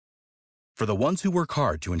For the ones who work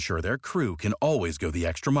hard to ensure their crew can always go the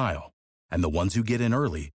extra mile, and the ones who get in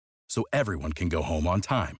early so everyone can go home on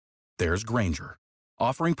time, there's Grainger,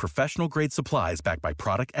 offering professional-grade supplies backed by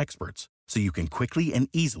product experts so you can quickly and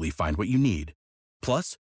easily find what you need.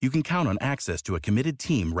 Plus, you can count on access to a committed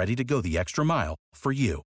team ready to go the extra mile for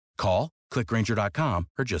you. Call, click Grainger.com,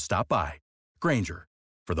 or just stop by. Grainger,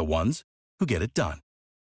 for the ones who get it done.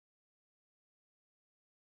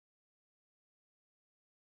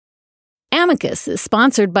 Amicus is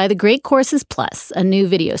sponsored by the Great Courses Plus, a new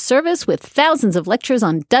video service with thousands of lectures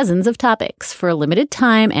on dozens of topics. For a limited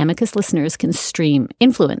time, Amicus listeners can stream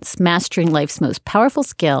Influence, Mastering Life's Most Powerful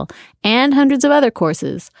Skill, and hundreds of other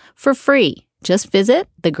courses for free. Just visit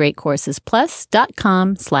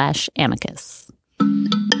thegreatcoursesplus.com/amicus.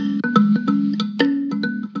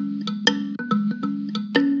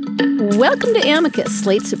 Welcome to Amicus,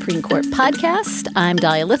 Slate's Supreme Court podcast. I'm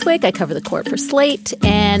Dahlia Lithwick. I cover the court for Slate,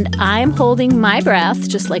 and I'm holding my breath,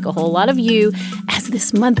 just like a whole lot of you, as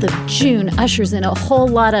this month of June ushers in a whole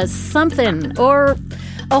lot of something, or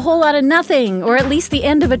a whole lot of nothing, or at least the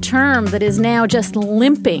end of a term that is now just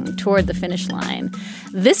limping toward the finish line.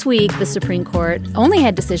 This week, the Supreme Court only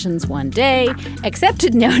had decisions one day,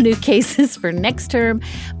 accepted no new cases for next term,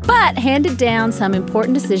 but handed down some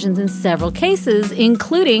important decisions in several cases,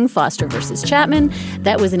 including Foster versus Chapman.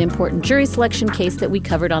 That was an important jury selection case that we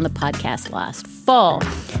covered on the podcast last fall.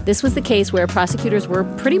 This was the case where prosecutors were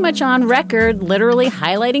pretty much on record, literally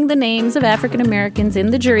highlighting the names of African Americans in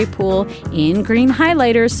the jury pool in green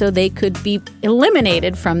highlighters so they could be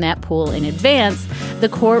eliminated from that pool in advance. The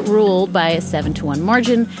court ruled by a 7-1 margin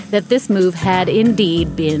that this move had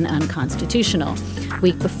indeed been unconstitutional.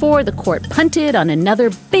 Week before, the court punted on another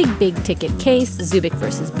big ticket case, Zubik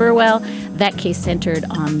versus Burwell. That case centered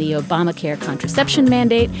on the Obamacare contraception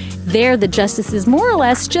mandate. There, the justices more or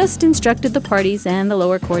less just instructed the parties and the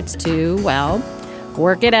lower courts to, well,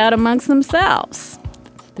 work it out amongst themselves.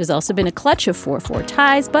 There's also been a clutch of 4-4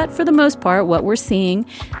 ties, but for the most part, what we're seeing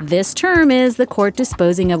this term is the court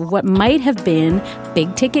disposing of what might have been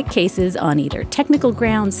big-ticket cases on either technical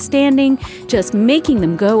grounds, standing, just making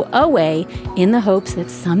them go away in the hopes that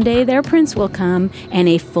someday their prince will come and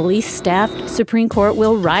a fully staffed Supreme Court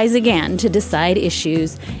will rise again to decide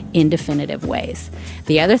issues in definitive ways.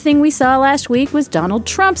 The other thing we saw last week was Donald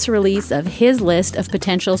Trump's release of his list of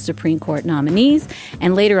potential Supreme Court nominees.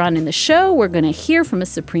 And later on in the show, we're going to hear from a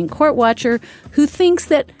Supreme Court watcher who thinks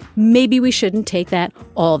that maybe we shouldn't take that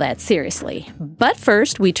all that seriously. But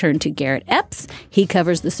first, we turn to Garrett Epps. He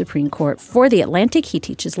covers the Supreme Court for The Atlantic. He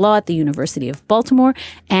teaches law at the University of Baltimore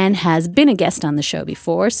and has been a guest on the show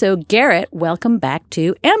before. So, Garrett, welcome back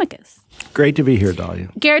to Amicus. Great to be here, Dahlia.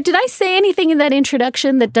 Garrett, did I say anything in that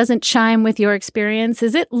introduction that doesn't chime with your experience?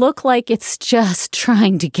 Does it look like it's just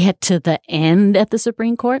trying to get to the end at the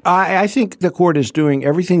Supreme Court? I think the court is doing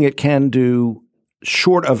everything it can do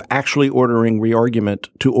short of actually ordering re-argument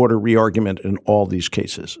to order re-argument in all these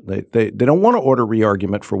cases. They don't want to order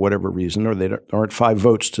re-argument for whatever reason, or they aren't 5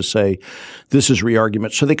 votes to say this is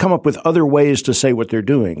re-argument. So they come up with other ways to say what they're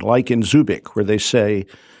doing, like in Zubik, where they say,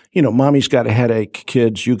 you know, mommy's got a headache,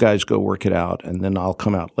 kids, you guys go work it out, and then I'll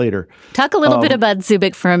come out later. Talk a little bit about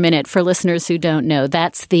Zubik for a minute for listeners who don't know.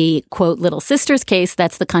 That's the, quote, Little Sisters case.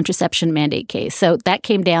 That's the contraception mandate case. So that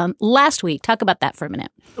came down last week. Talk about that for a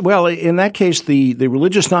minute. Well, in that case, the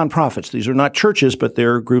religious nonprofits, these are not churches, but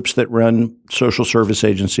they're groups that run social service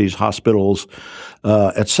agencies, hospitals,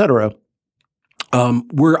 et cetera,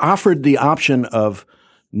 were offered the option of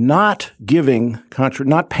not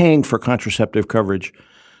paying for contraceptive coverage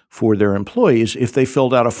for their employees if they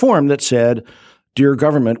filled out a form that said, "Dear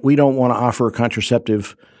government, we don't want to offer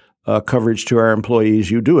contraceptive coverage to our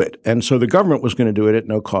employees. You do it." And so the government was going to do it at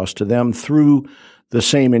no cost to them through the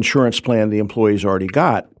same insurance plan the employees already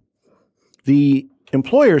got. The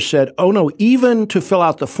employer said, "Oh no, even to fill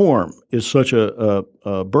out the form is such a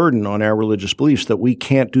burden on our religious beliefs that we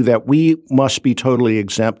can't do that. We must be totally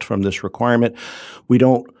exempt from this requirement. We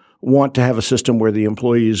don't want to have a system where the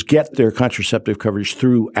employees get their contraceptive coverage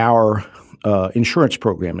through our insurance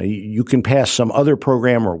program. You can pass some other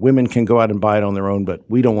program, or women can go out and buy it on their own, but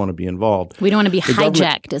we don't want to be involved." We don't want to be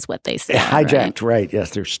hijacked, is what they say. Hijacked, right?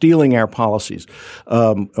 Yes, they're stealing our policies.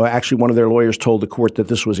 Actually, one of their lawyers told the court that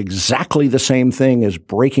this was exactly the same thing as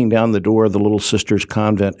breaking down the door of the Little Sisters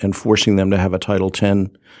convent and forcing them to have a Title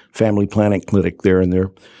X family planning clinic there in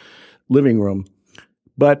their living room.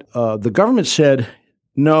 But the government said,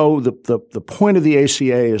 no, the point of the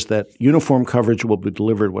ACA is that uniform coverage will be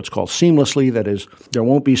delivered what's called seamlessly. That is, there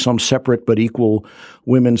won't be some separate but equal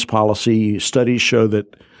women's policy. Studies show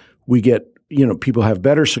that we get people have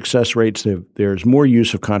better success rates. There's more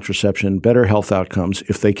use of contraception, better health outcomes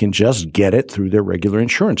if they can just get it through their regular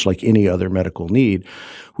insurance like any other medical need,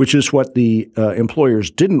 which is what the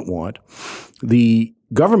employers didn't want. The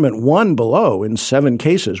government won below in 7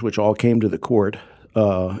 cases, which all came to the court,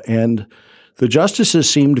 and the justices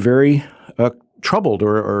seemed very troubled,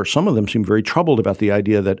 or some of them seemed very troubled about the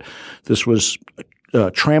idea that this was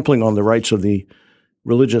trampling on the rights of the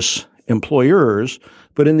religious employers.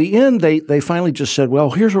 But in the end, they finally just said, well,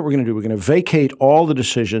 here's what we're going to do. We're going to vacate all the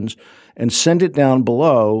decisions and send it down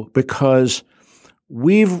below because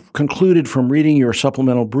we've concluded from reading your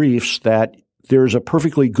supplemental briefs that there's a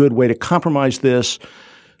perfectly good way to compromise this.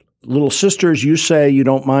 Little Sisters, you say you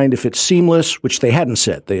don't mind if it's seamless, which they hadn't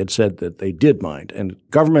said. They had said that they did mind. And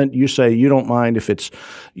government, you say you don't mind if it's,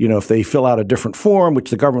 if they fill out a different form,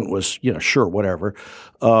 which the government was, sure, whatever.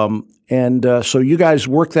 So you guys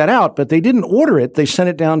worked that out, but they didn't order it. They sent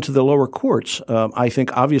it down to the lower courts. I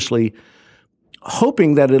think obviously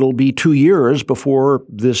hoping that it'll be 2 years before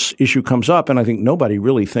this issue comes up. And I think nobody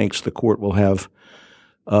really thinks the court will have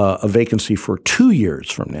a vacancy for 2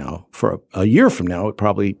 years from now. For a year from now, it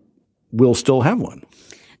probably will still have one.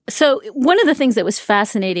 So one of the things that was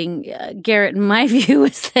fascinating, Garrett, in my view,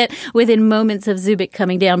 is that within moments of Zubik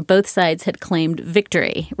coming down, both sides had claimed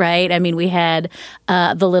victory, right? I mean, we had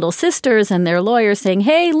the Little Sisters and their lawyers saying,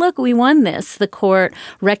 hey, look, we won this. The court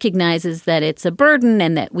recognizes that it's a burden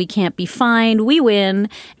and that we can't be fined. We win.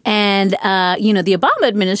 And, the Obama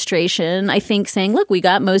administration, I think, saying, look, we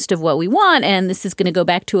got most of what we want, and this is going to go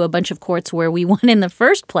back to a bunch of courts where we won in the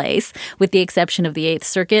first place, with the exception of the Eighth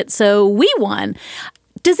Circuit. So we won.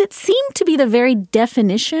 Does it seem to be the very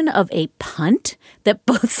definition of a punt that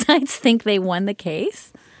both sides think they won the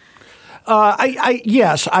case?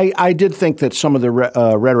 Yes, I did think that some of the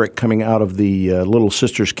rhetoric coming out of the Little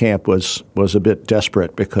Sisters camp was a bit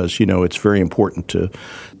desperate because, it's very important to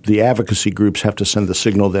the advocacy groups have to send the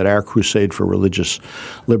signal that our crusade for religious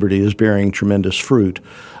liberty is bearing tremendous fruit.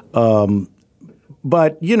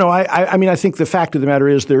 But, I think the fact of the matter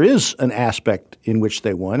is there is an aspect in which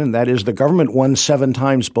they won, and that is the government won 7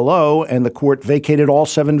 times below, and the court vacated all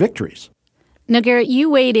 7 victories. Now, Garrett, you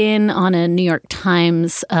weighed in on a New York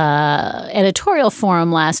Times editorial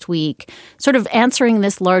forum last week, sort of answering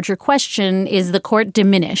this larger question, is the court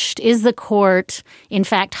diminished? Is the court, in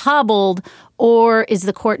fact, hobbled? Or is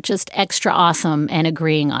the court just extra awesome and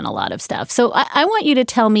agreeing on a lot of stuff? So I want you to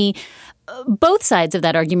tell me both sides of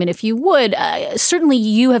that argument, if you would. Certainly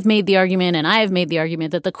you have made the argument and I have made the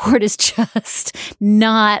argument that the court is just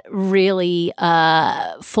not really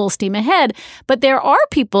full steam ahead. But there are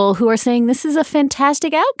people who are saying this is a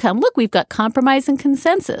fantastic outcome. Look, we've got compromise and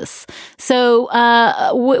consensus. So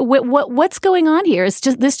what's going on here? Is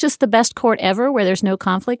this just the best court ever where there's no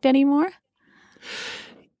conflict anymore?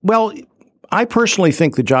 Well, I personally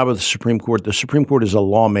think the job of the Supreme Court is a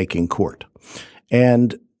lawmaking court.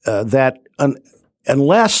 And that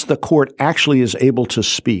unless the court actually is able to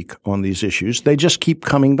speak on these issues, they just keep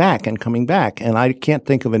coming back and coming back. And I can't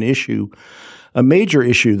think of a major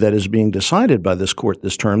issue that is being decided by this court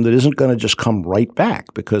this term that isn't going to just come right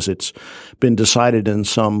back because it's been decided in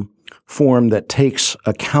some form that takes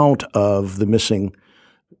account of the missing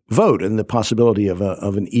vote and the possibility of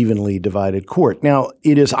an evenly divided court. Now,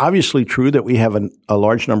 it is obviously true that we have a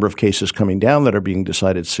large number of cases coming down that are being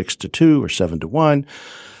decided 6-2 or 7-1.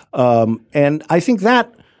 And I think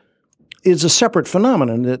that is a separate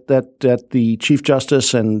phenomenon that the Chief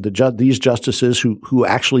Justice and these justices who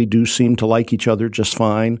actually do seem to like each other just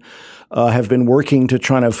fine have been working to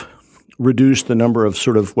try to reduce the number of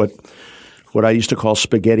sort of what I used to call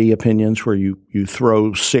spaghetti opinions, where you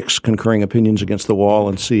throw 6 concurring opinions against the wall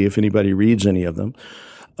and see if anybody reads any of them.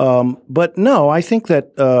 But no, I think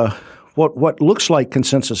that what looks like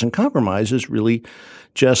consensus and compromise is really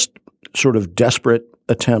just sort of desperate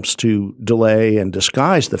attempts to delay and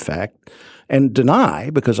disguise the fact and deny,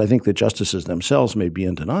 because I think the justices themselves may be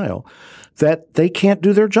in denial, that they can't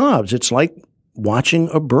do their jobs. It's like watching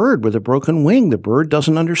a bird with a broken wing. The bird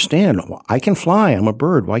doesn't understand. I can fly. I'm a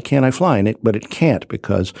bird. Why can't I fly? But it can't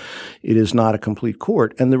because it is not a complete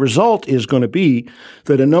court. And the result is going to be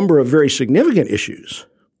that a number of very significant issues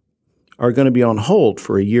are going to be on hold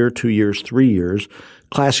for a year, 2 years, 3 years.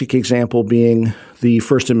 Classic example being the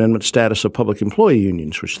First Amendment status of public employee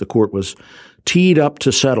unions, which the court was teed up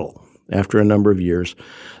to settle after a number of years,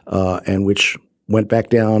 and which went back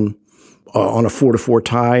down on a 4-4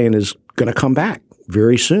 tie and is going to come back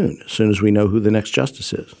very soon, as soon as we know who the next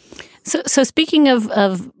justice is. So speaking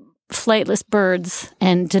of flightless birds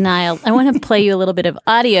and denial, I want to play you a little bit of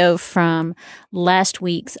audio from last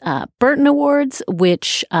week's Burton Awards,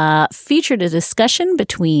 which featured a discussion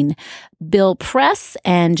between Bill Press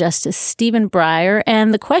and Justice Stephen Breyer.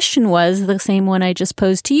 And the question was the same one I just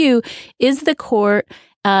posed to you. Is the court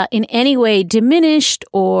in any way diminished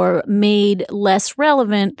or made less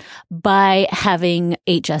relevant by having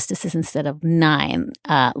 8 justices instead of 9?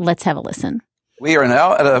 Let's have a listen. We are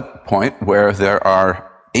now at a point where there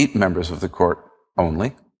are 8 members of the court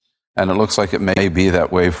only, and it looks like it may be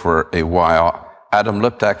that way for a while. Adam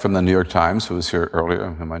Liptak from the New York Times, who was here earlier,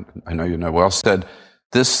 whom I know you know well, said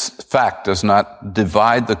this fact does not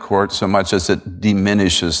divide the court so much as it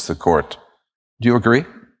diminishes the court. Do you agree?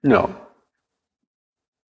 No.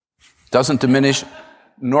 Doesn't diminish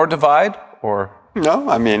nor divide, or? No,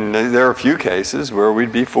 I mean, there are a few cases where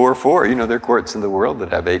we'd be 4-4. You know, there are courts in the world that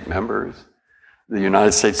have 8 members. The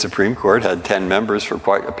United States Supreme Court had 10 members for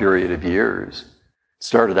quite a period of years. It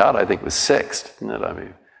started out, I think, with 6, didn't it? I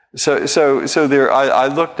mean, so there. I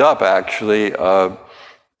looked up actually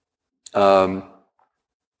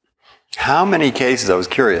how many cases. I was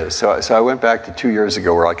curious. So I went back to 2 years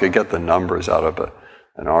ago where I could get the numbers out of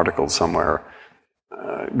an article somewhere.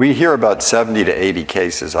 We hear about 70 to 80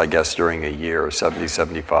 cases, I guess, during a year, 70,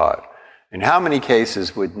 75. And how many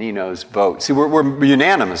cases would Nino's vote? See, we're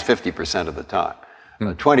unanimous 50% of the time.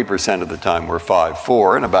 20% of the time we're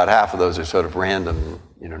 5-4, and about half of those are sort of random,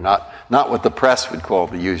 you know, not what the press would call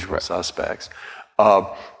the usual suspects.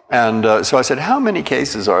 So I said, how many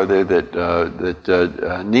cases are there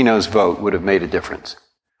that Nino's vote would have made a difference?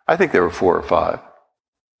 I think there were 4 or 5.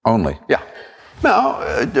 Only? Yeah. Now,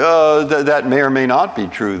 that may or may not be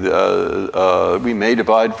true. We may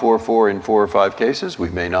divide 4-4 in 4 or 5 cases. We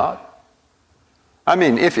may not. I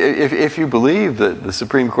mean, if you believe that the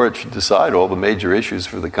Supreme Court should decide all the major issues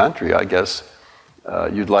for the country, I guess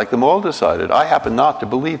you'd like them all decided. I happen not to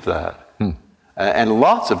believe that. And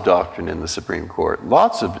lots of doctrine in the Supreme Court,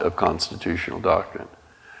 lots of constitutional doctrine,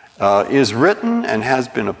 is written and has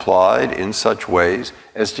been applied in such ways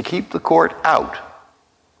as to keep the court out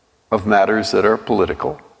of matters that are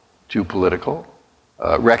political, too political,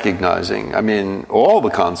 recognizing, I mean, all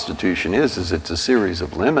the Constitution is it's a series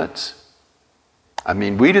of limits. I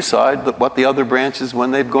mean, we decide what the other branches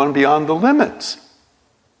when they've gone beyond the limits.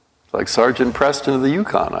 It's like Sergeant Preston of the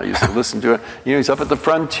Yukon. I used to listen to it. You know, he's up at the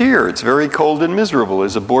frontier. It's very cold and miserable.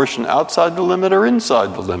 Is abortion outside the limit or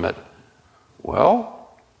inside the limit?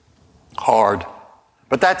 Well, hard.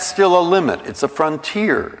 But that's still a limit. It's a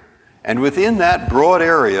frontier. And within that broad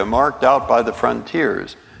area marked out by the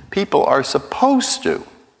frontiers, people are supposed to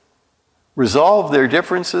resolve their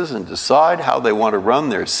differences and decide how they want to run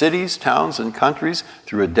their cities, towns, and countries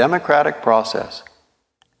through a democratic process.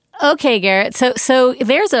 Okay, Garrett. So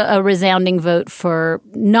there's a resounding vote for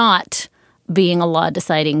not being a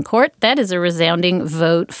law-deciding court. That is a resounding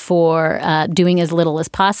vote for doing as little as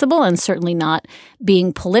possible and certainly not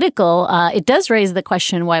being political. It does raise the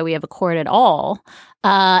question why we have a court at all.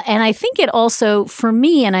 And I think it also, for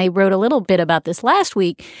me, and I wrote a little bit about this last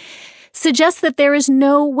week, suggests that there is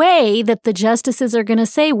no way that the justices are going to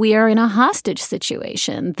say we are in a hostage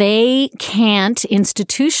situation. They can't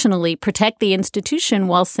institutionally protect the institution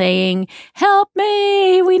while saying, help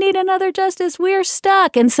me, we need another justice, we're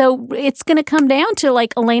stuck. And so it's going to come down to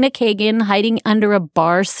like Elena Kagan hiding under a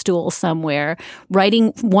bar stool somewhere,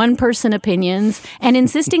 writing one-person opinions and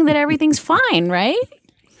insisting that everything's fine, right?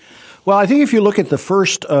 Well, I think if you look at the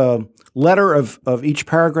first letter of each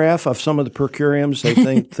paragraph of some of the per curiams, they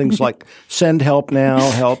think things like "send help now,"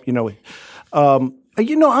 "help."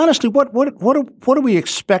 Honestly, what do we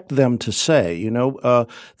expect them to say?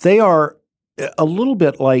 They are a little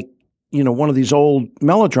bit like one of these old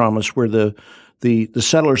melodramas where the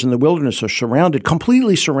settlers in the wilderness are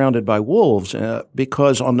completely surrounded by wolves,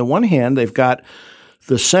 because on the one hand they've got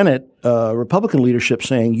the Senate Republican leadership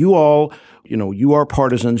saying, you all, you are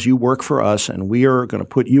partisans, you work for us, and we are going to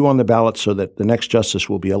put you on the ballot so that the next justice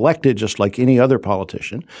will be elected just like any other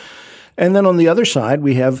politician. And then on the other side,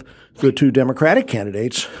 we have the 2 Democratic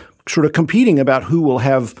candidates sort of competing about who will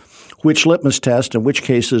have which litmus test and which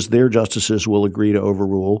cases their justices will agree to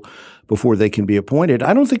overrule before they can be appointed.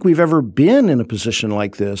 I don't think we've ever been in a position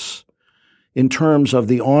like this in terms of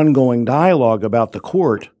the ongoing dialogue about the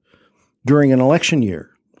court during an election year.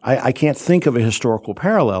 I can't think of a historical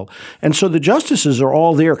parallel. And so the justices are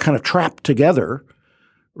all there kind of trapped together,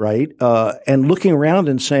 right, and looking around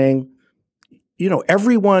and saying,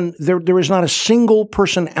 everyone, there is not a single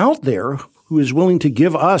person out there who is willing to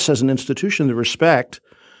give us as an institution the respect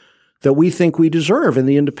that we think we deserve and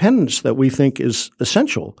the independence that we think is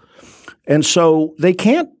essential. And so they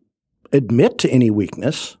can't admit to any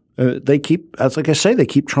weakness. they keep, as like I say, they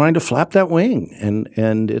keep trying to flap that wing, and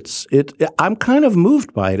I'm kind of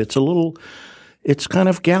moved by it. It's kind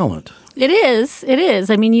of gallant. It is.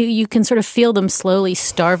 I mean, you can sort of feel them slowly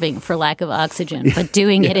starving for lack of oxygen, but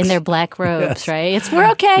doing it in their black robes, right?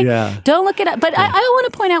 We're okay. Yeah. Don't look it up. But I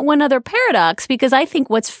want to point out one other paradox, because I think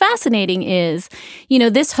what's fascinating is,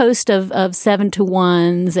 this host of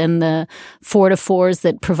 7-to-1s and the 4-to-4s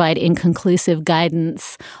that provide inconclusive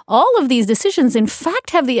guidance, all of these decisions, in fact,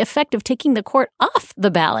 have the effect of taking the court off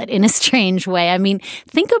the ballot in a strange way. I mean,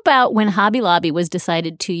 think about when Hobby Lobby was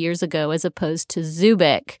decided 2 years ago as opposed to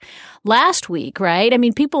Zubik last week, right? I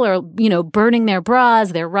mean, people are, burning their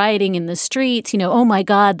bras, they're rioting in the streets, oh my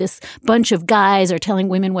God, this bunch of guys are telling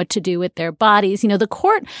women what to do with their bodies. The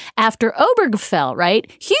court after Obergefell, right?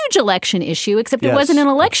 Huge election issue, except it wasn't an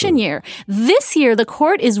election year. This year, the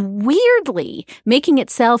court is weirdly making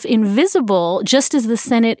itself invisible, just as the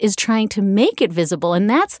Senate is trying to make it visible. And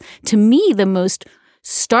that's, to me, the most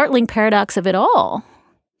startling paradox of it all.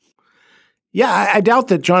 Yeah, I doubt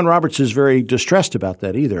that John Roberts is very distressed about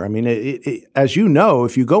that either. I mean, as you know,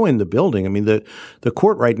 if you go in the building, I mean, the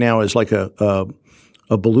court right now is like a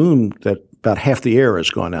balloon that about half the air has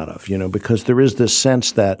gone out of, because there is this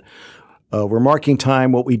sense that we're marking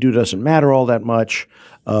time. What we do doesn't matter all that much.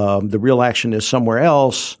 The real action is somewhere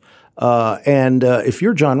else. And if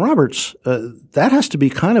you're John Roberts, that has to be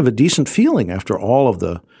kind of a decent feeling after all of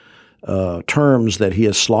the terms that he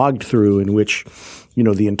has slogged through, in which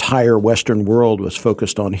the entire Western world was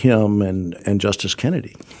focused on him and Justice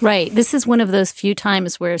Kennedy. Right. This is one of those few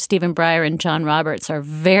times where Stephen Breyer and John Roberts are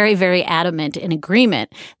very, very adamant in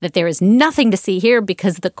agreement that there is nothing to see here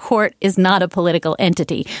because the court is not a political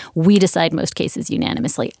entity. We decide most cases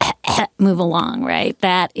unanimously. Move along, right?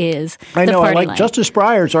 That is the party I like line. Justice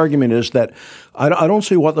Breyer's argument is that I don't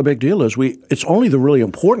see what the big deal is. It's only the really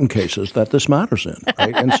important cases that this matters in,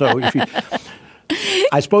 right? And so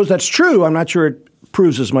I suppose that's true. I'm not sure it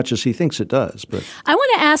proves as much as he thinks it does. But I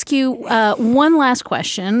want to ask you one last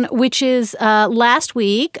question, which is last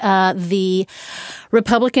week, the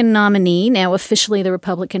Republican nominee, now officially the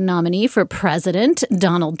Republican nominee for president,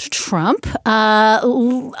 Donald Trump,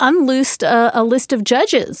 unloosed a list of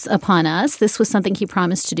judges upon us. This was something he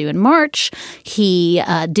promised to do in March. He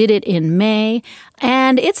did it in May.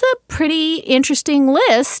 And it's a pretty interesting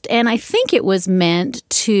list, and I think it was meant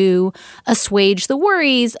to assuage the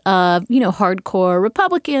worries of, hardcore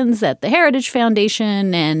Republicans at the Heritage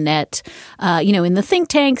Foundation and at, in the think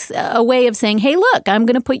tanks, a way of saying, hey, look, I'm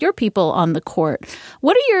going to put your people on the court.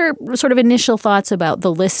 What are your sort of initial thoughts about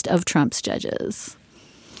the list of Trump's judges?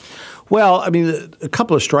 Well, I mean, a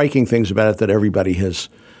couple of striking things about it that everybody has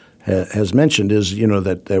mentioned is,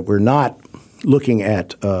 that we're not looking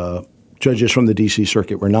at judges from the D.C.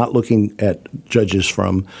 Circuit. We're not looking at judges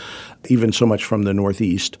from even so much from the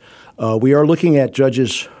Northeast. We are looking at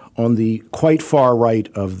judges on the quite far right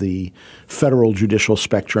of the federal judicial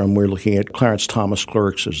spectrum. We're looking at Clarence Thomas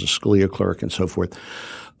clerks, there's a Scalia clerk, and so forth.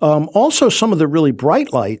 Also, some of the really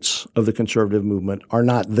bright lights of the conservative movement are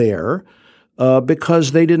not there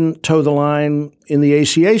because they didn't toe the line in the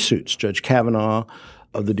ACA suits. Judge Kavanaugh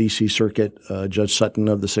of the D.C. Circuit, Judge Sutton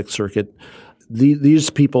of the Sixth Circuit. These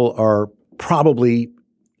people are probably,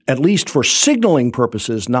 at least for signaling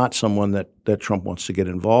purposes, not someone that Trump wants to get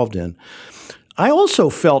involved in. I also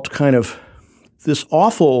felt kind of this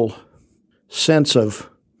awful sense of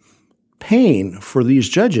pain for these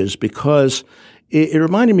judges because it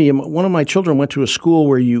reminded me, one of my children went to a school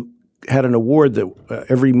where you had an award that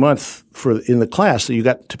every month in the class that you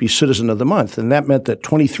got to be Citizen of the Month, and that meant that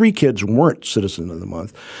 23 kids weren't Citizen of the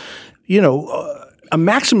Month. A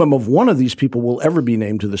maximum of one of these people will ever be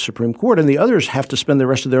named to the Supreme Court, and the others have to spend the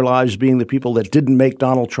rest of their lives being the people that didn't make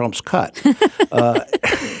Donald Trump's cut.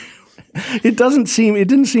 It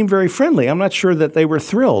didn't seem very friendly. I'm not sure that they were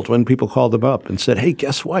thrilled when people called them up and said, hey,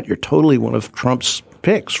 guess what? You're totally one of Trump's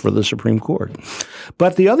picks for the Supreme Court.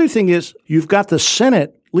 But the other thing is you've got the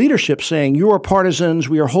Senate leadership saying you are partisans,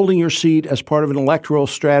 we are holding your seat as part of an electoral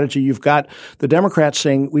strategy. You've got the Democrats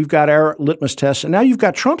saying we've got our litmus tests. And now you've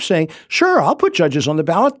got Trump saying, sure, I'll put judges on the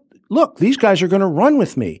ballot. Look, these guys are going to run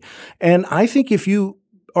with me. And I think if you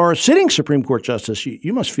are a sitting Supreme Court justice,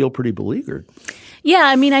 you must feel pretty beleaguered. Yeah,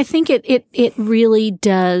 I mean, I think it really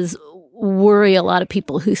does worry a lot of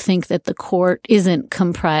people who think that the court isn't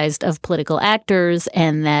comprised of political actors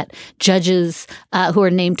and that judges who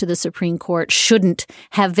are named to the Supreme Court shouldn't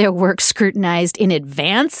have their work scrutinized in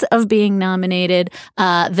advance of being nominated,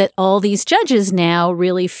 that all these judges now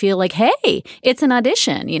really feel like, hey, it's an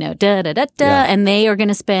audition, and they are going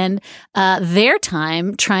to spend their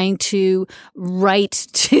time trying to write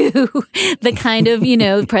to the kind of,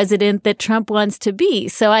 president that Trump wants to be.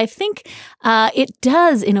 So I think it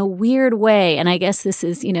does in a weird way. And I guess this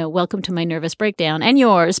is, welcome to my nervous breakdown and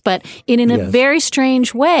yours, but in a very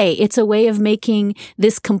strange way, it's a way of making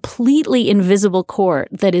this completely invisible court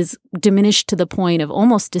that is diminished to the point of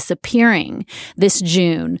almost disappearing this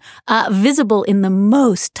June, visible in the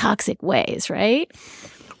most toxic ways, right?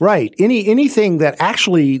 Right. Anything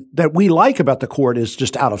that we like about the court is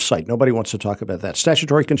just out of sight. Nobody wants to talk about that.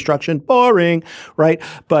 Statutory construction, boring, right?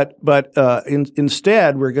 But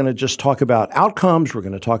instead, we're going to just talk about outcomes. We're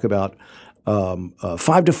going to talk about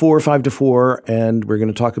 5-4, and we're going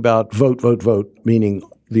to talk about vote, meaning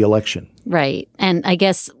the election. Right. And I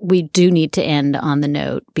guess we do need to end on the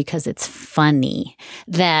note, because it's funny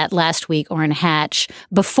that last week Orrin Hatch,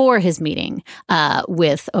 before his meeting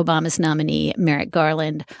with Obama's nominee Merrick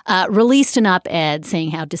Garland, released an op-ed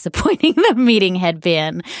saying how disappointing the meeting had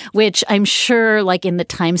been, which I'm sure, like in the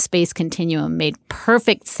time-space continuum, made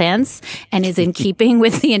perfect sense and is in keeping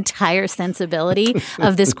with the entire sensibility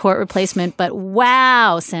of this court replacement. But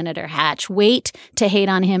wow, Senator Hatch, wait to hate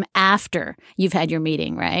on him after you've had your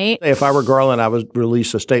meeting, right? If I were Garland, I would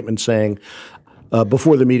release a statement saying,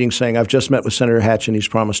 before the meeting, saying, I've just met with Senator Hatch and he's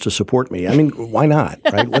promised to support me. I mean, why not,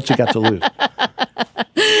 right? What's he got to lose?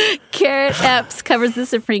 Garrett Epps covers the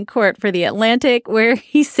Supreme Court for The Atlantic, where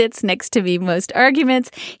he sits next to me most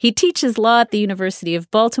arguments. He teaches law at the University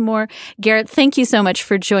of Baltimore. Garrett, thank you so much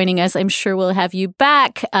for joining us. I'm sure we'll have you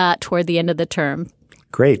back toward the end of the term.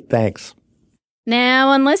 Great. Thanks.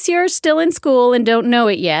 Now, unless you're still in school and don't know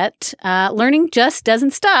it yet, learning just doesn't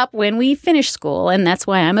stop when we finish school. And that's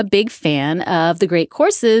why I'm a big fan of The Great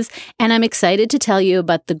Courses. And I'm excited to tell you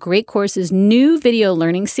about The Great Courses' new video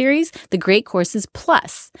learning series, The Great Courses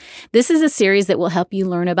Plus. This is a series that will help you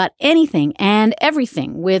learn about anything and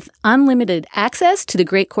everything with unlimited access to The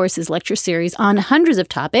Great Courses lecture series on hundreds of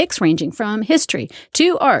topics ranging from history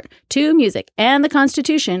to art to music and the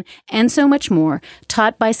Constitution and so much more,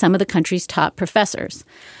 taught by some of the country's top professors.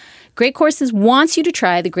 Great Courses wants you to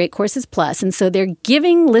try the Great Courses Plus, and so they're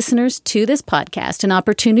giving listeners to this podcast an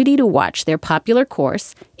opportunity to watch their popular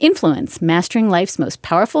course, Influence, Mastering Life's Most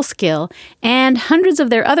Powerful Skill, and hundreds of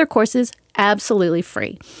their other courses absolutely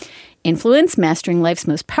free. Influence, Mastering Life's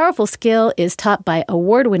Most Powerful Skill is taught by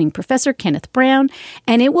award-winning Professor Kenneth Brown,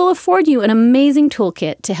 and it will afford you an amazing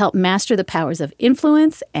toolkit to help master the powers of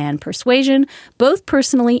influence and persuasion, both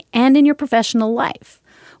personally and in your professional life.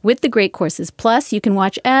 With the Great Courses Plus, you can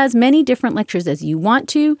watch as many different lectures as you want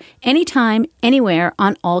to, anytime, anywhere,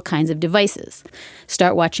 on all kinds of devices.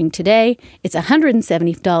 Start watching today. It's a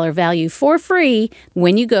 $170 value for free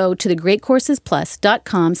when you go to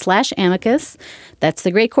thegreatcoursesplus.com/amicus. That's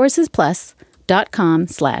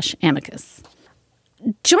thegreatcoursesplus.com/amicus.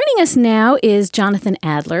 Joining us now is Jonathan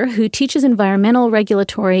Adler, who teaches environmental,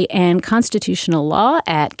 regulatory, and constitutional law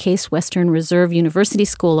at Case Western Reserve University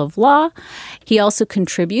School of Law. He also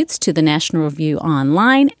contributes to the National Review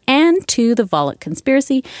Online and to the Volokh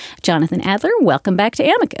Conspiracy. Jonathan Adler, welcome back to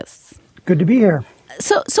Amicus. Good to be here.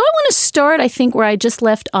 So I want to start, I think, where I just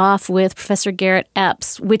left off with Professor Garrett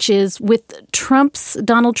Epps, which is with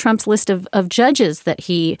Donald Trump's list of judges that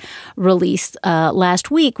he released last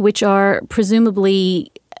week, which are presumably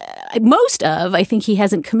most of, I think he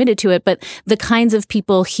hasn't committed to it, but the kinds of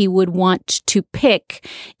people he would want to pick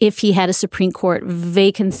if he had a Supreme Court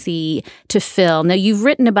vacancy to fill. Now, you've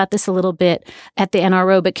written about this a little bit at the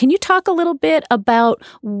NRO, but can you talk a little bit about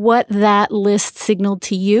what that list signaled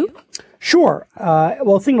to you? Sure.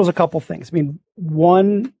 Well, it signals a couple things. I mean,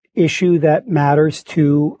 one issue that matters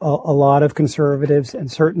to a lot of conservatives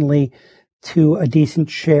and certainly to a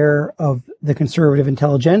decent share of the conservative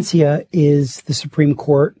intelligentsia is the Supreme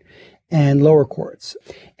Court and lower courts.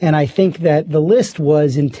 And I think that the list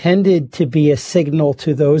was intended to be a signal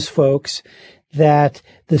to those folks that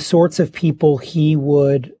the sorts of people he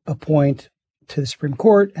would appoint to the Supreme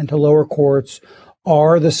Court and to lower courts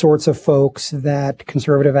are the sorts of folks that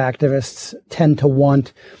conservative activists tend to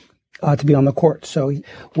want to be on the court. So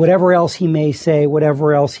whatever else he may say,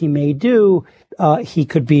 whatever else he may do, he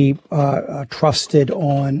could be trusted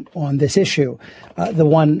on this issue. The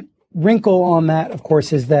one wrinkle on that, of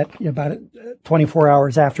course, is that about 24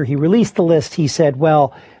 hours after he released the list, he said,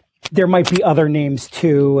 well, there might be other names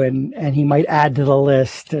too, and he might add to the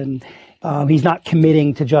list. And he's not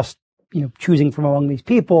committing to just choosing from among these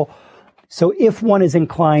people. So if one is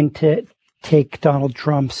inclined to take Donald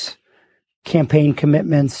Trump's campaign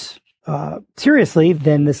commitments seriously,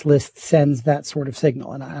 then this list sends that sort of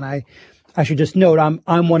signal. And I should just note,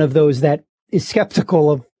 I'm one of those that is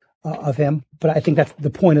skeptical of him, but I think that's the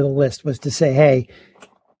point of the list, was to say, hey,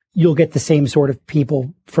 you'll get the same sort of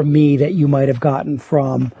people from me that you might have gotten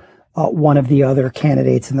from one of the other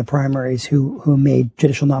candidates in the primaries who made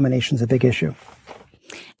judicial nominations a big issue.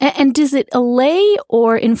 And does it allay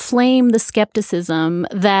or inflame the skepticism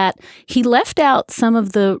that he left out some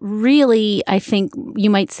of the really, I think you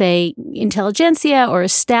might say, intelligentsia or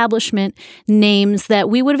establishment names that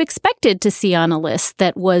we would have expected to see on a list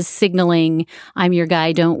that was signaling, I'm your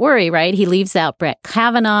guy, don't worry, right? He leaves out Brett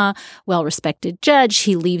Kavanaugh, well-respected judge.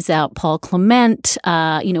 He leaves out Paul Clement,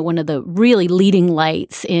 one of the really leading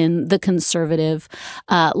lights in the conservative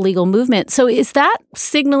legal movement. So is that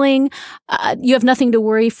signaling you have nothing to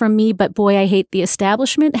worry from me, but boy, I hate the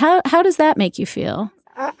establishment? How does that make you feel?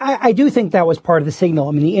 I do think that was part of the signal.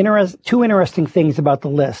 I mean, two interesting things about the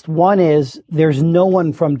list. One is there's no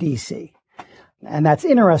one from D.C. And that's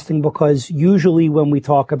interesting because usually when we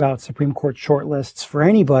talk about Supreme Court shortlists for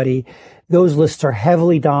anybody, those lists are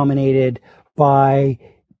heavily dominated by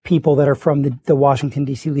people that are from the Washington,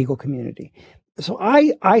 D.C. legal community. So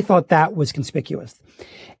I thought that was conspicuous.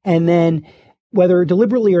 And then whether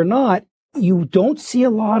deliberately or not, you don't see a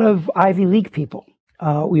lot of Ivy League people.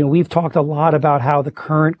 We've talked a lot about how the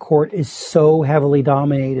current court is so heavily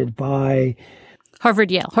dominated by Harvard,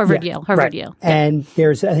 Yale. And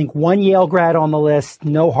there's, I think, one Yale grad on the list,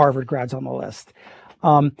 no Harvard grads on the list.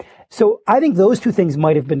 So I think those two things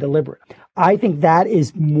might have been deliberate. I think that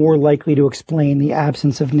is more likely to explain the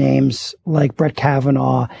absence of names like Brett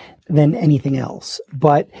Kavanaugh than anything else.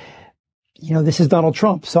 But, this is Donald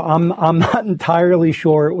Trump, so I'm not entirely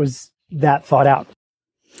sure it was that thought out.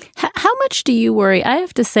 How much do you worry? I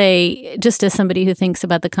have to say, just as somebody who thinks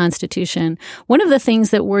about the Constitution, one of the things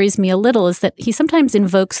that worries me a little is that he sometimes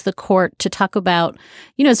invokes the court to talk about,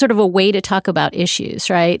 sort of a way to talk about issues,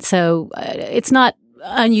 right? So it's not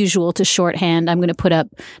unusual to shorthand, I'm going to put up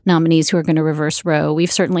nominees who are going to reverse Roe.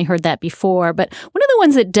 We've certainly heard that before. But one of the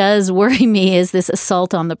ones that does worry me is this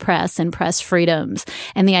assault on the press and press freedoms,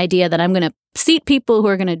 and the idea that I'm going to seat people who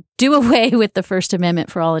are going to do away with the First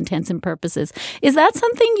Amendment for all intents and purposes. Is that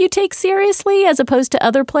something you take seriously as opposed to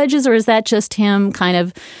other pledges, or is that just him kind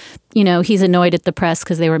of, he's annoyed at the press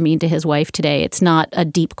because they were mean to his wife today? It's not a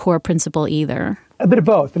deep core principle either. A bit of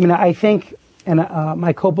both. I mean, I think, and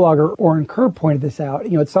my co-blogger Oren Kerr pointed this out,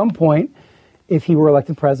 at some point, if he were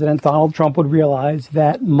elected president, Donald Trump would realize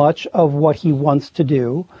that much of what he wants to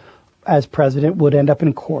do as president would end up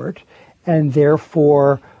in court, and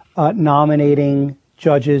therefore nominating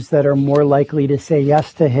judges that are more likely to say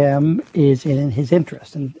yes to him is in his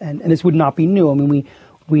interest. And this would not be new. I mean,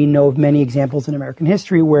 we know of many examples in American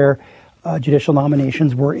history where judicial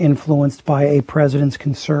nominations were influenced by a president's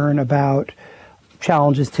concern about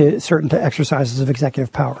challenges to certain exercises of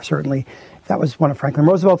executive power. Certainly, that was one of Franklin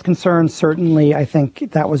Roosevelt's concerns. Certainly, I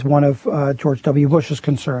think that was one of George W. Bush's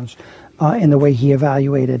concerns in the way he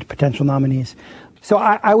evaluated potential nominees. So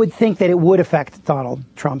I would think that it would affect Donald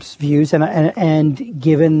Trump's views, and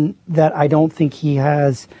given that I don't think he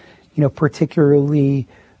has, particularly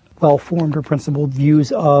well-formed or principled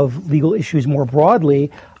views of legal issues more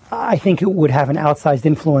broadly, I think it would have an outsized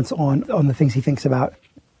influence on the things he thinks about.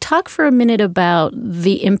 Talk for a minute about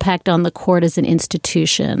the impact on the court as an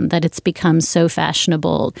institution, that it's become so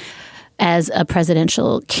fashionable as a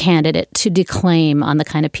presidential candidate to declaim on the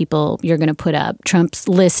kind of people you're going to put up. Trump's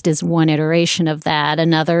list is one iteration of that.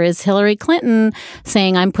 Another is Hillary Clinton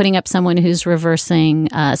saying, I'm putting up someone who's reversing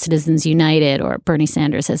Citizens United, or Bernie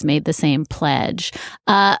Sanders has made the same pledge.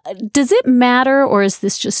 Does it matter, or is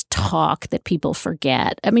this just talk that people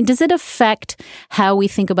forget? I mean, does it affect how we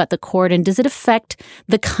think about the court, and does it affect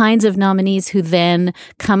the kinds of nominees who then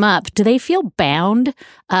come up? Do they feel bound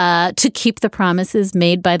to keep the promises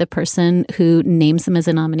made by the person who names them as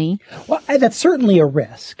a nominee? Well, that's certainly a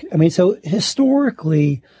risk. I mean, so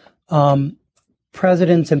historically,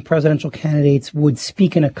 presidents and presidential candidates would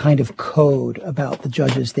speak in a kind of code about the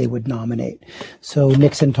judges they would nominate. So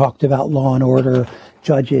Nixon talked about law and order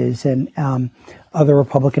judges, and other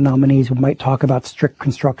Republican nominees might talk about strict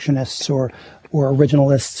constructionists or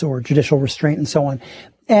originalists or judicial restraint and so on.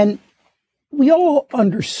 And we all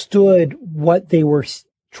understood what they were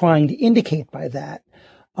trying to indicate by that.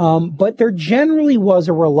 But there generally was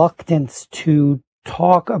a reluctance to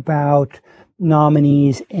talk about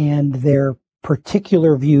nominees and their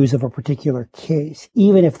particular views of a particular case,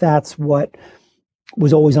 even if that's what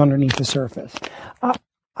was always underneath the surface.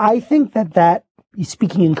 I think that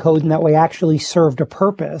speaking in code in that way actually served a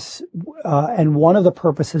purpose. And one of the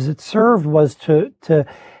purposes it served was to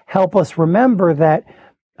help us remember that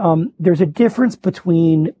there's a difference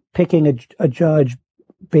between picking a judge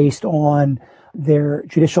based on their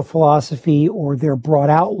judicial philosophy or their broad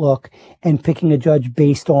outlook and picking a judge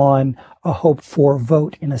based on a hoped for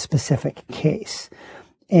vote in a specific case.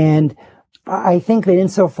 And I think that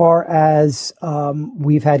insofar as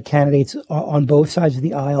we've had candidates on both sides of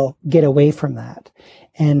the aisle get away from that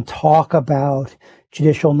and talk about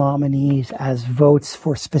judicial nominees as votes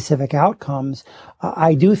for specific outcomes,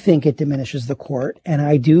 I do think it diminishes the court, and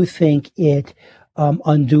I do think it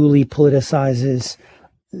unduly politicizes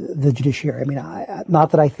the judiciary. I mean,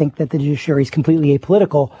 not that I think that the judiciary is completely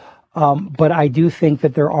apolitical, but I do think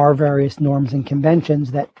that there are various norms and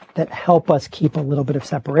conventions that help us keep a little bit of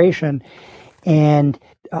separation. And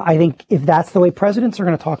I think if that's the way presidents are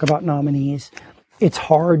going to talk about nominees, it's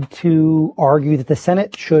hard to argue that the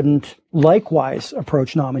Senate shouldn't likewise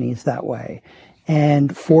approach nominees that way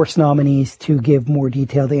and force nominees to give more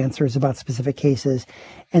detailed answers about specific cases.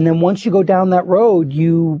 And then once you go down that road,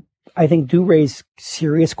 you, I think, do raise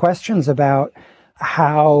serious questions about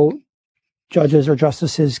how judges or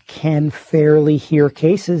justices can fairly hear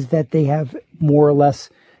cases that they have more or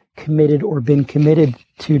less committed or been committed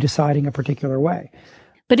to deciding a particular way.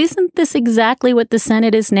 But isn't this exactly what the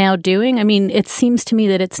Senate is now doing? I mean, it seems to me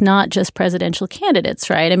that it's not just presidential candidates,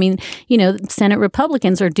 right? I mean, you know, Senate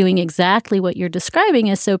Republicans are doing exactly what you're describing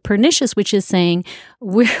as so pernicious, which is saying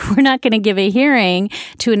we're not going to give a hearing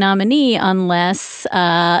to a nominee unless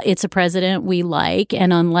it's a president we like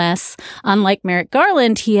and unless, unlike Merrick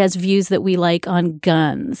Garland, he has views that we like on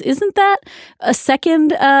guns. Isn't that a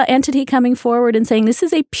second entity coming forward and saying this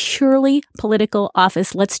is a purely political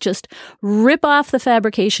office? Let's just rip off the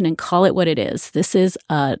fabrication and call it what it is. This is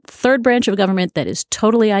a third branch of government that is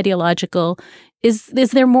totally ideological. Is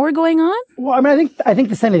there more going on? Well, I mean, I think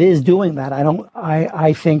the Senate is doing that.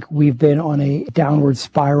 I think we've been on a downward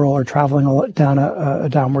spiral or traveling down a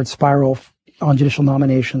downward spiral on judicial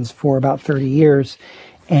nominations for about 30 years.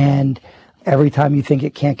 And every time you think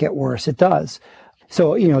it can't get worse, it does.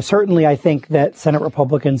 So, you know, certainly I think that Senate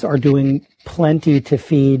Republicans are doing plenty to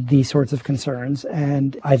feed these sorts of concerns.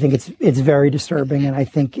 And I think it's very disturbing. And I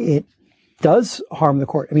think it does harm the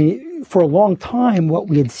court. I mean, for a long time, what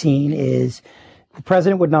we had seen is the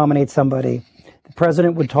president would nominate somebody. The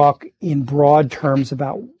president would talk in broad terms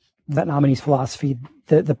about that nominee's philosophy.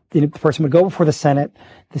 The person would go before the Senate.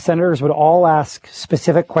 The senators would all ask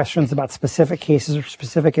specific questions about specific cases or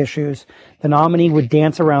specific issues. The nominee would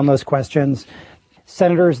dance around those questions.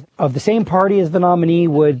 Senators of the same party as the nominee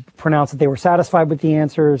would pronounce that they were satisfied with the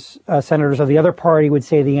answers. Senators of the other party would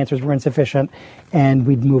say the answers were insufficient, and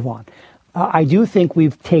we'd move on. I do think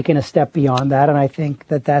we've taken a step beyond that, and I think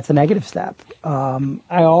that that's a negative step.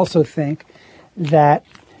 I also think that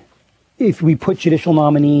if we put judicial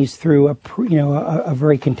nominees through a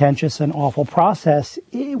very contentious and awful process,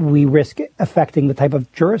 we risk affecting the type of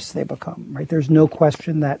jurists they become. Right? There's no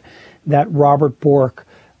question that Robert Bork,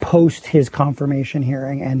 post his confirmation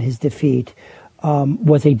hearing and his defeat,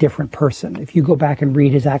 was a different person. If you go back and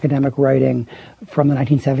read his academic writing from the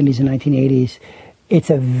 1970s and 1980s, it's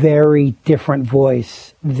a very different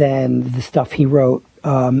voice than the stuff he wrote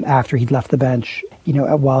after he'd left the bench,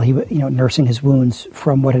 while he was, nursing his wounds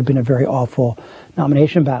from what had been a very awful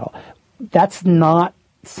nomination battle. That's not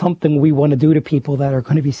something we want to do to people that are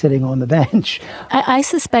going to be sitting on the bench. I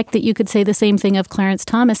suspect that you could say the same thing of Clarence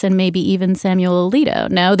Thomas and maybe even Samuel Alito.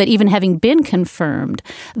 Now that even having been confirmed,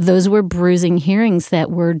 those were bruising hearings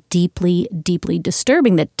that were deeply, deeply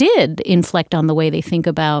disturbing, that did inflect on the way they think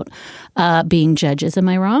about being judges. Am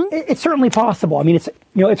I wrong? It's certainly possible. I mean,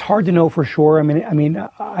 it's hard to know for sure. I mean,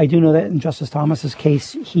 I do know that in Justice Thomas's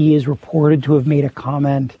case, he is reported to have made a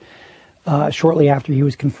comment shortly after he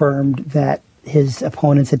was confirmed that his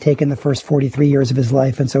opponents had taken the first 43 years of his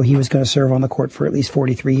life, and so he was going to serve on the court for at least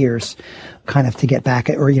 43 years, kind of to get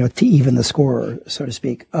back at, or, to even the score, so to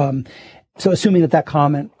speak. So assuming that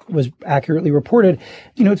comment was accurately reported,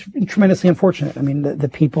 it's tremendously unfortunate. I mean, the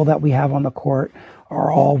people that we have on the court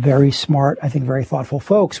are all very smart, I think very thoughtful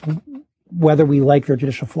folks. Whether we like their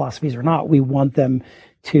judicial philosophies or not, we want them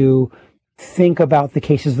to think about the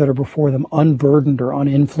cases that are before them unburdened or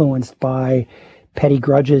uninfluenced by petty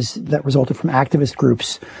grudges that resulted from activist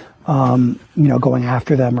groups, going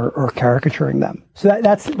after them or caricaturing them. So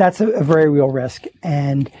that's a very real risk.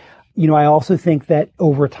 And, I also think that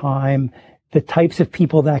over time, the types of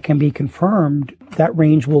people that can be confirmed, that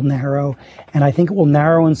range will narrow. And I think it will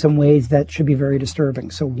narrow in some ways that should be very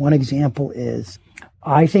disturbing. So one example is,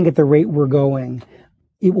 I think at the rate we're going,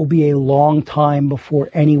 it will be a long time before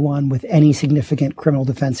anyone with any significant criminal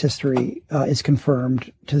defense history is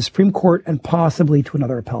confirmed to the Supreme Court and possibly to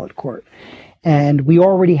another appellate court. And we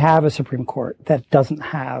already have a Supreme Court that doesn't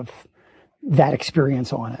have that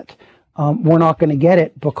experience on it. We're not going to get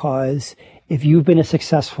it because if you've been a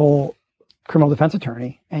successful criminal defense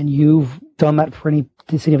attorney and you've done that for any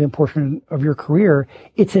significant portion of your career,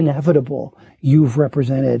 it's inevitable you've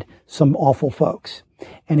represented some awful folks.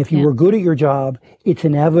 And if you were good at your job, it's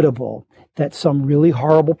inevitable that some really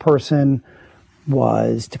horrible person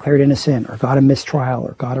was declared innocent or got a mistrial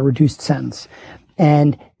or got a reduced sentence.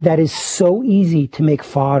 And that is so easy to make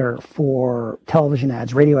fodder for television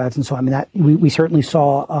ads, radio ads, and so on. I mean, that we certainly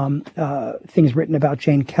saw things written about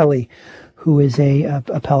Jane Kelly, who is a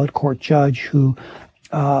appellate court judge who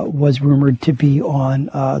was rumored to be on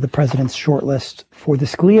the president's shortlist for the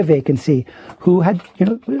Scalia vacancy, who had,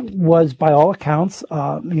 was by all accounts,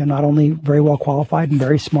 not only very well qualified and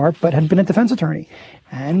very smart, but had been a defense attorney.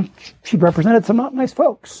 And she represented some not nice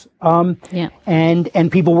folks.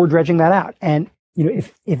 And people were dredging that out. And,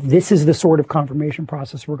 if this is the sort of confirmation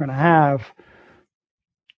process we're going to have,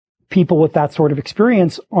 people with that sort of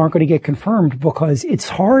experience aren't going to get confirmed because it's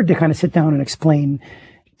hard to kind of sit down and explain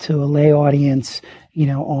to a lay audience,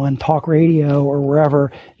 on talk radio or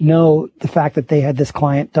wherever, no, the fact that they had this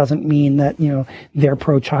client doesn't mean that, they're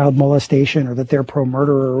pro-child molestation or that they're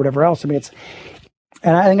pro-murder or whatever else. I mean,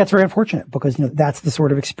 and I think that's very unfortunate because, that's the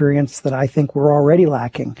sort of experience that I think we're already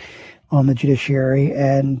lacking on the judiciary,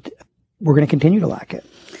 and we're going to continue to lack it.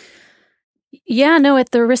 Yeah, no,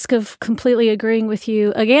 at the risk of completely agreeing with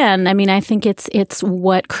you again, I mean, I think it's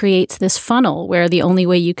what creates this funnel where the only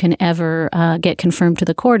way you can ever get confirmed to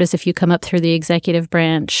the court is if you come up through the executive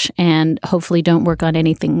branch and hopefully don't work on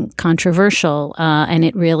anything controversial. And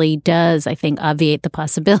it really does, I think, obviate the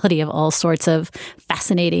possibility of all sorts of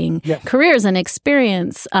fascinating careers and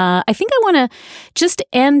experience. I think I want to just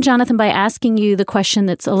end, Jonathan, by asking you the question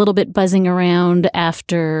that's a little bit buzzing around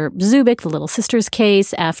after Zubik, the Little Sisters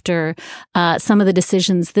case, after some of the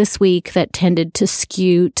decisions this week that tended to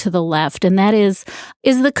skew to the left. And that is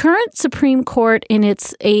the current Supreme Court in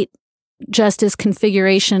its 8-justice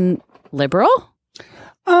configuration liberal?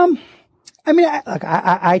 I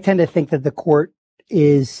tend to think that the court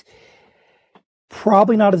is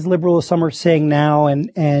probably not as liberal as some are saying now.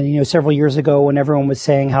 And several years ago when everyone was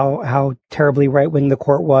saying how terribly right-wing the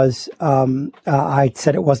court was, I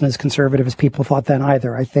said it wasn't as conservative as people thought then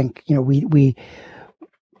either. I think,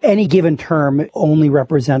 any given term only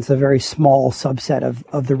represents a very small subset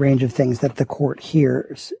of the range of things that the court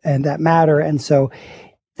hears and that matter. And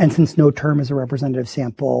since no term is a representative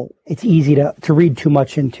sample, it's easy to read too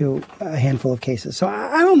much into a handful of cases. So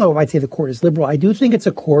I don't know if I'd say the court is liberal. I do think it's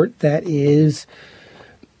a court that is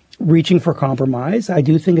reaching for compromise. I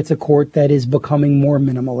do think it's a court that is becoming more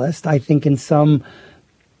minimalist. I think in some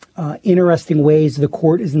interesting ways, the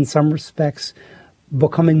court is in some respects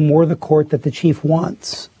becoming more the court that the chief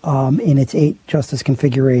wants in its 8-justice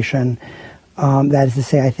configuration. That is to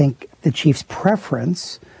say, I think the chief's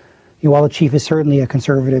preference, while the chief is certainly a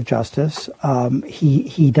conservative justice,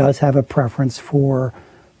 he does have a preference for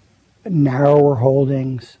narrower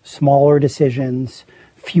holdings, smaller decisions,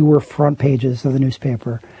 fewer front pages of the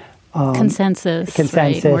newspaper. Consensus,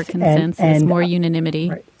 right? More consensus, and more unanimity.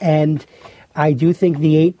 Right. And I do think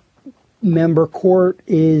the 8-member court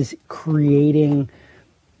is creating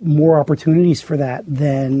more opportunities for that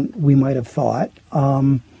than we might have thought.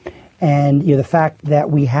 And the fact that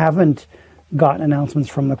we haven't gotten announcements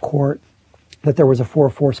from the court that there was a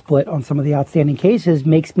 4-4 split on some of the outstanding cases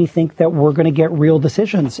makes me think that we're going to get real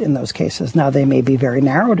decisions in those cases. Now, they may be very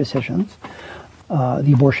narrow decisions.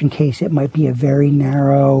 The abortion case, it might be a very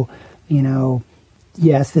narrow,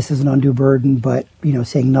 yes, this is an undue burden, but,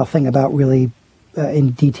 saying nothing about really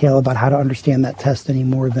in detail about how to understand that test any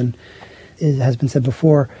more than has been said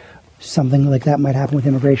before. Something like that might happen with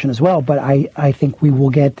immigration as well. But I think we will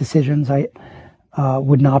get decisions. I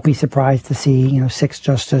would not be surprised to see,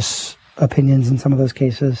 6-justice opinions in some of those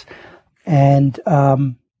cases. And,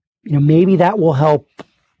 maybe that will help,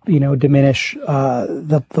 diminish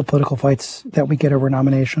the political fights that we get over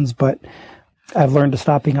nominations. But I've learned to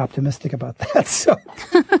stop being optimistic about that.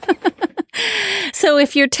 So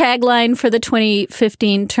if your tagline for the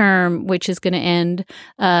 2015 term, which is going to end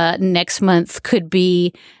next month, could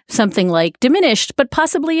be something like diminished, but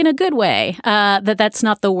possibly in a good way, that's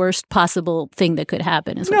not the worst possible thing that could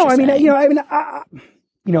happen. Is what you're saying.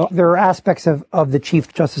 There are aspects of the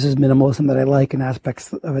Chief Justice's minimalism that I like and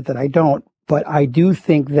aspects of it that I don't. But I do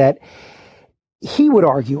think that he would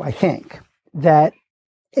argue, I think, that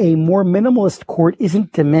a more minimalist court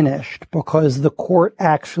isn't diminished because the court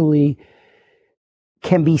actually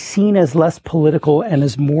can be seen as less political and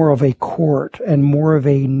as more of a court and more of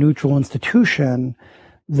a neutral institution,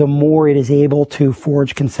 the more it is able to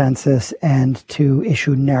forge consensus and to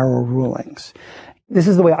issue narrow rulings. This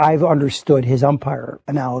is the way I've understood his umpire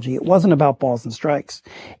analogy. It wasn't about balls and strikes.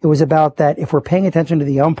 It was about that if we're paying attention to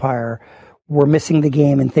the umpire, we're missing the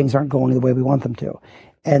game and things aren't going the way we want them to.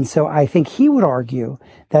 And so I think he would argue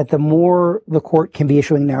that the more the court can be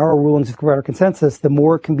issuing narrow rulings with greater consensus, the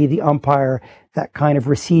more it can be the umpire that kind of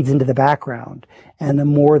recedes into the background, and the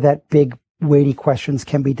more that big, weighty questions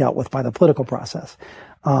can be dealt with by the political process.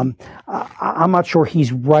 I'm not sure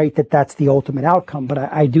he's right that that's the ultimate outcome, but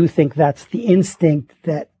I do think that's the instinct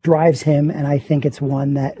that drives him, and I think it's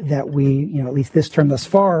one that we, at least this term thus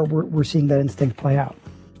far, we're seeing that instinct play out.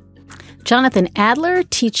 Jonathan Adler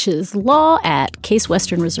teaches law at Case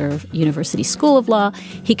Western Reserve University School of Law.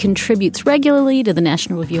 He contributes regularly to the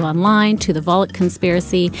National Review Online, to the Volokh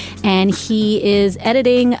Conspiracy, and he is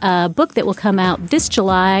editing a book that will come out this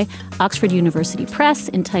July, Oxford University Press,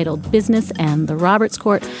 entitled Business and the Roberts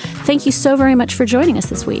Court. Thank you so very much for joining us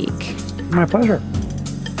this week. My pleasure.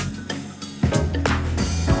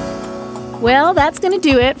 Well, that's going to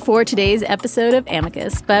do it for today's episode of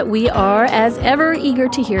Amicus, but we are, as ever, eager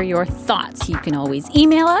to hear your thoughts. You can always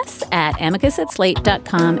email us at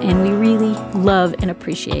amicus@slate.com, and we really love and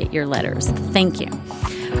appreciate your letters. Thank you.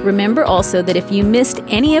 Remember also that if you missed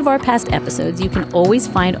any of our past episodes, you can always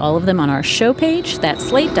find all of them on our show page. That's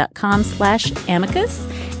slate.com/amicus.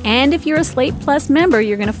 And if you're a Slate Plus member,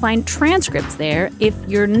 you're going to find transcripts there. If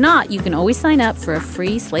you're not, you can always sign up for a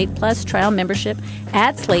free Slate Plus trial membership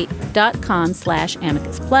at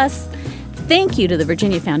slate.com/amicus plus. Thank you to the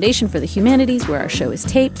Virginia Foundation for the Humanities, where our show is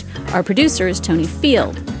taped. Our producer is Tony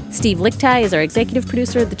Field. Steve Lichtai is our executive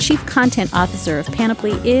producer. The chief content officer of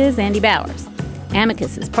Panoply is Andy Bowers.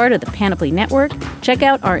 Amicus is part of the Panoply Network. Check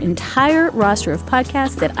out our entire roster of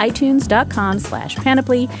podcasts at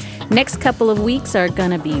itunes.com/panoply. Next couple of weeks are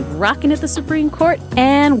going to be rocking at the Supreme Court,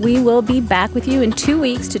 and we will be back with you in 2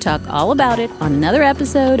 weeks to talk all about it on another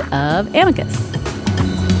episode of Amicus.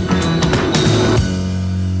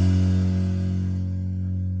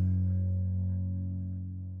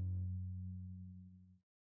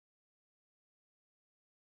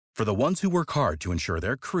 For the ones who work hard to ensure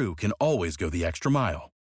their crew can always go the extra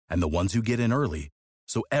mile, and the ones who get in early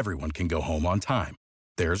so everyone can go home on time,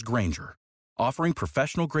 there's Grainger, offering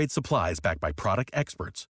professional-grade supplies backed by product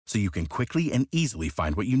experts so you can quickly and easily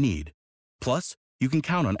find what you need. Plus, you can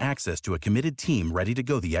count on access to a committed team ready to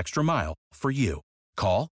go the extra mile for you.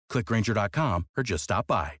 Call, click Grainger.com, or just stop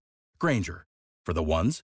by. Grainger, for the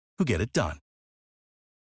ones who get it done.